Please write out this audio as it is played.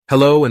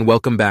Hello and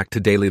welcome back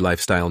to Daily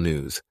Lifestyle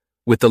News,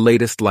 with the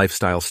latest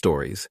lifestyle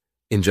stories,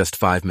 in just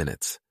 5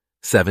 minutes,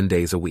 7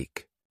 days a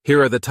week.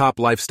 Here are the top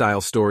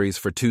lifestyle stories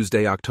for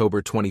Tuesday,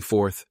 October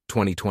 24th,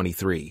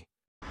 2023.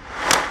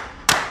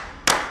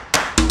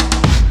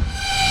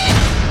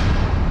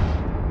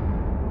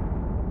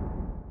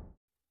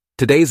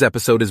 Today's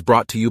episode is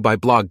brought to you by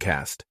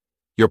Blogcast,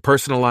 your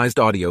personalized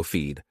audio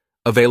feed,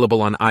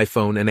 available on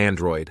iPhone and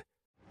Android.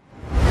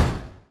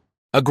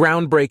 A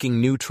groundbreaking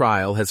new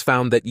trial has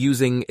found that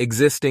using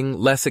existing,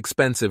 less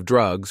expensive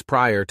drugs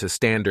prior to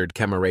standard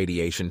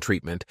chemoradiation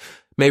treatment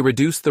may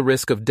reduce the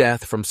risk of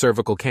death from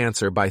cervical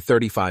cancer by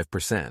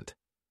 35%.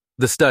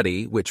 The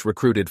study, which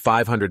recruited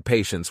 500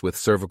 patients with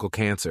cervical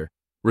cancer,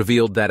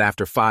 revealed that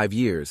after 5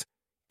 years,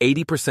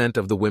 80%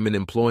 of the women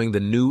employing the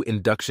new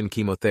induction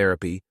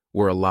chemotherapy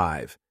were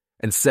alive,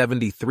 and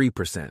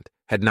 73%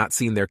 had not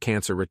seen their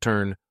cancer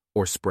return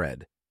or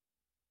spread.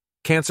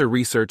 Cancer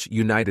Research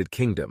United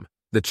Kingdom,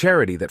 the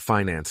charity that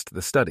financed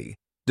the study,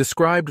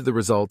 described the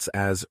results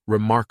as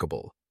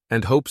remarkable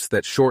and hopes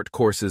that short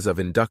courses of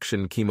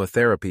induction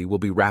chemotherapy will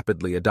be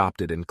rapidly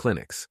adopted in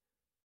clinics.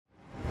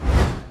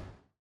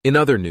 In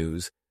other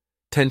news,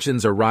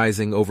 tensions are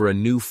rising over a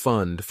new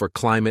fund for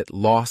climate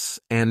loss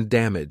and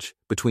damage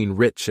between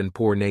rich and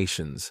poor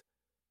nations.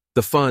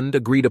 The fund,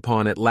 agreed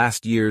upon at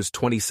last year's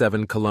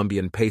 27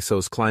 Colombian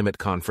pesos climate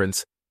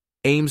conference,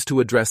 aims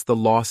to address the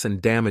loss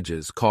and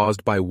damages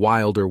caused by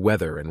wilder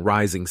weather and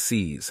rising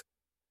seas.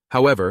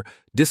 However,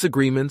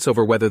 disagreements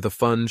over whether the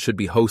fund should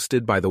be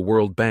hosted by the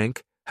World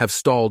Bank have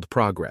stalled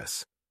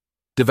progress.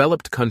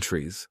 Developed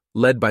countries,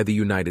 led by the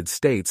United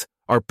States,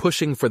 are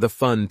pushing for the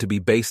fund to be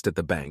based at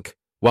the bank,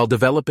 while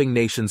developing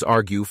nations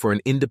argue for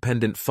an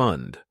independent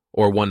fund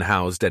or one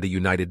housed at a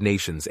United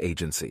Nations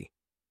agency.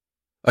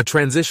 A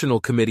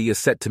transitional committee is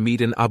set to meet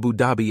in Abu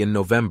Dhabi in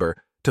November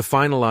to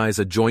finalize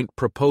a joint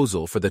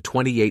proposal for the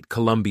 28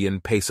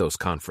 Colombian pesos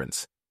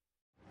conference.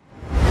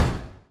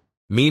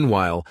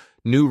 Meanwhile,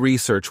 new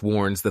research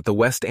warns that the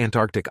West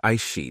Antarctic ice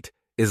sheet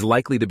is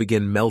likely to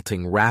begin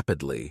melting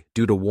rapidly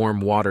due to warm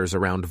waters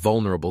around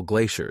vulnerable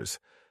glaciers.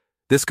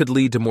 This could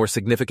lead to more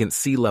significant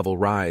sea level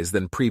rise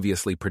than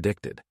previously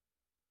predicted.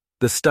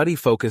 The study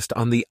focused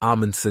on the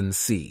Amundsen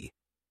Sea,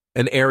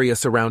 an area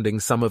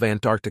surrounding some of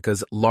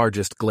Antarctica's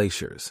largest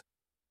glaciers.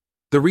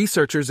 The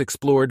researchers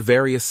explored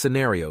various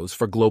scenarios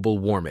for global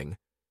warming,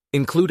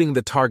 including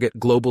the target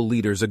global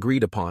leaders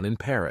agreed upon in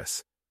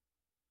Paris.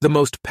 The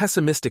most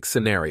pessimistic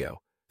scenario,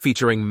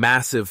 featuring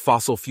massive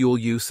fossil fuel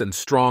use and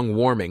strong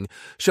warming,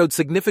 showed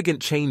significant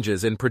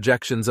changes in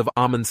projections of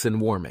Amundsen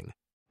warming.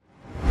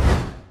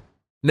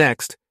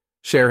 Next,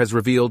 Cher has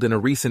revealed in a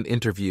recent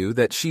interview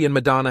that she and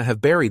Madonna have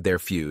buried their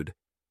feud,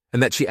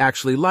 and that she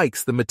actually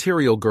likes the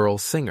Material Girl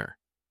singer.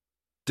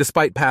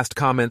 Despite past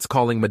comments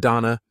calling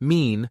Madonna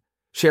mean,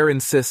 Cher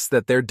insists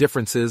that their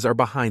differences are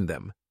behind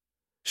them.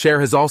 Cher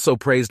has also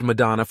praised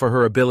Madonna for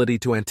her ability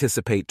to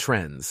anticipate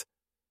trends.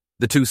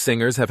 The two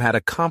singers have had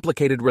a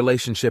complicated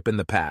relationship in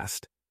the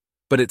past,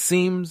 but it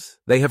seems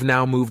they have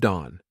now moved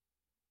on.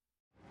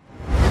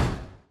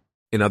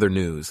 In other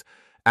news,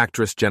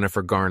 actress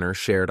Jennifer Garner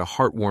shared a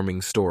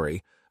heartwarming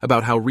story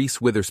about how Reese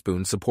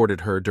Witherspoon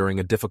supported her during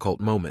a difficult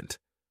moment.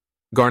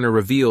 Garner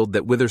revealed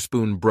that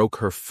Witherspoon broke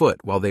her foot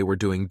while they were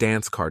doing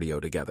dance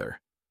cardio together.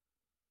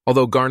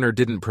 Although Garner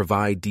didn't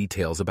provide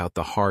details about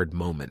the hard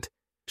moment,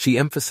 she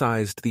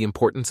emphasized the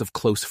importance of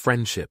close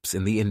friendships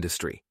in the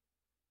industry.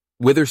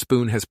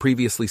 Witherspoon has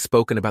previously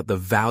spoken about the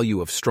value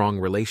of strong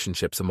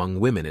relationships among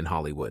women in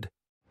Hollywood.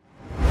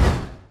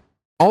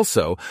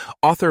 Also,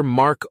 author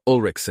Mark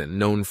Ulriksen,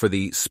 known for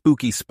the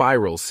Spooky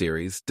Spiral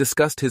series,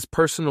 discussed his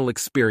personal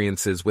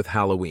experiences with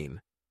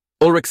Halloween.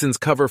 Ulriksen's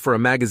cover for a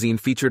magazine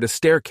featured a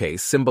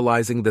staircase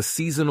symbolizing the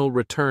seasonal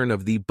return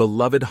of the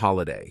beloved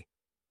holiday.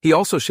 He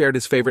also shared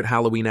his favorite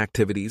Halloween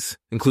activities,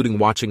 including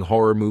watching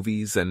horror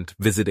movies and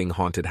visiting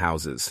haunted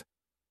houses.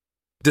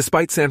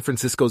 Despite San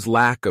Francisco's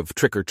lack of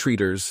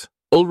trick-or-treaters,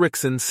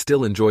 Ulriksen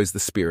still enjoys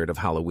the spirit of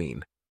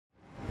Halloween.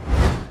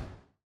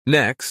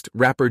 Next,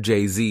 rapper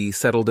Jay-Z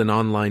settled an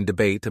online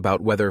debate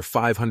about whether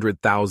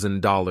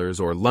 $500,000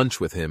 or lunch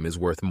with him is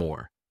worth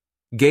more.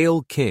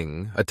 Gayle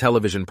King, a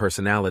television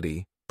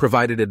personality,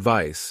 provided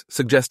advice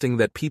suggesting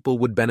that people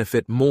would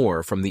benefit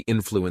more from the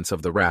influence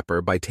of the rapper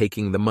by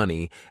taking the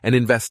money and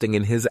investing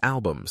in his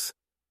albums.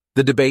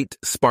 The debate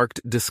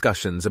sparked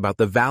discussions about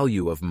the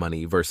value of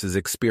money versus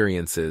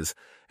experiences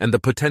and the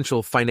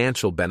potential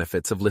financial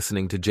benefits of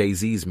listening to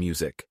Jay-Z's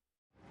music.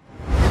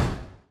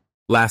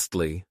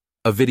 Lastly,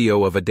 a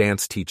video of a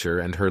dance teacher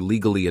and her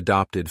legally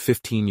adopted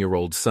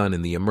 15-year-old son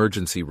in the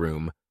emergency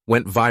room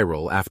went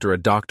viral after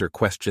a doctor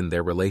questioned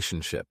their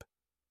relationship.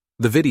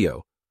 The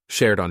video,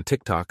 shared on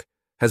TikTok,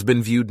 has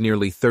been viewed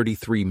nearly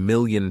 33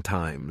 million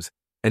times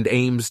and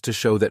aims to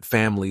show that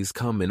families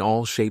come in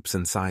all shapes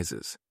and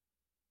sizes.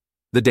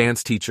 The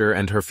dance teacher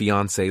and her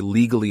fiancé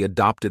legally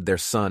adopted their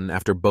son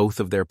after both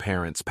of their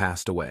parents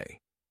passed away.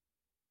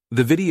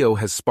 The video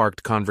has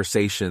sparked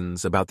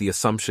conversations about the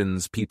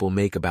assumptions people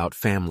make about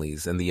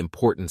families and the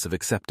importance of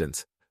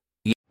acceptance.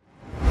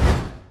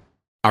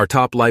 Our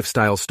top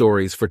lifestyle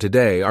stories for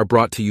today are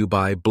brought to you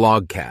by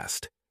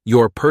Blogcast,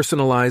 your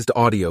personalized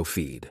audio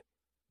feed.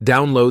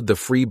 Download the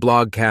free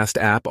Blogcast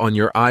app on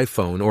your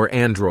iPhone or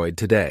Android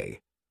today.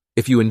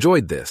 If you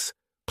enjoyed this,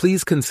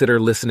 please consider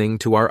listening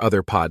to our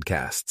other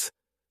podcasts: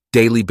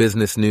 Daily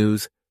Business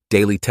News,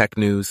 Daily Tech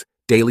News,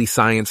 Daily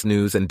Science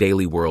News, and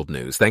Daily World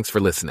News. Thanks for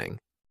listening.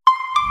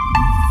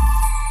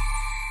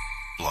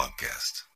 Blogcast.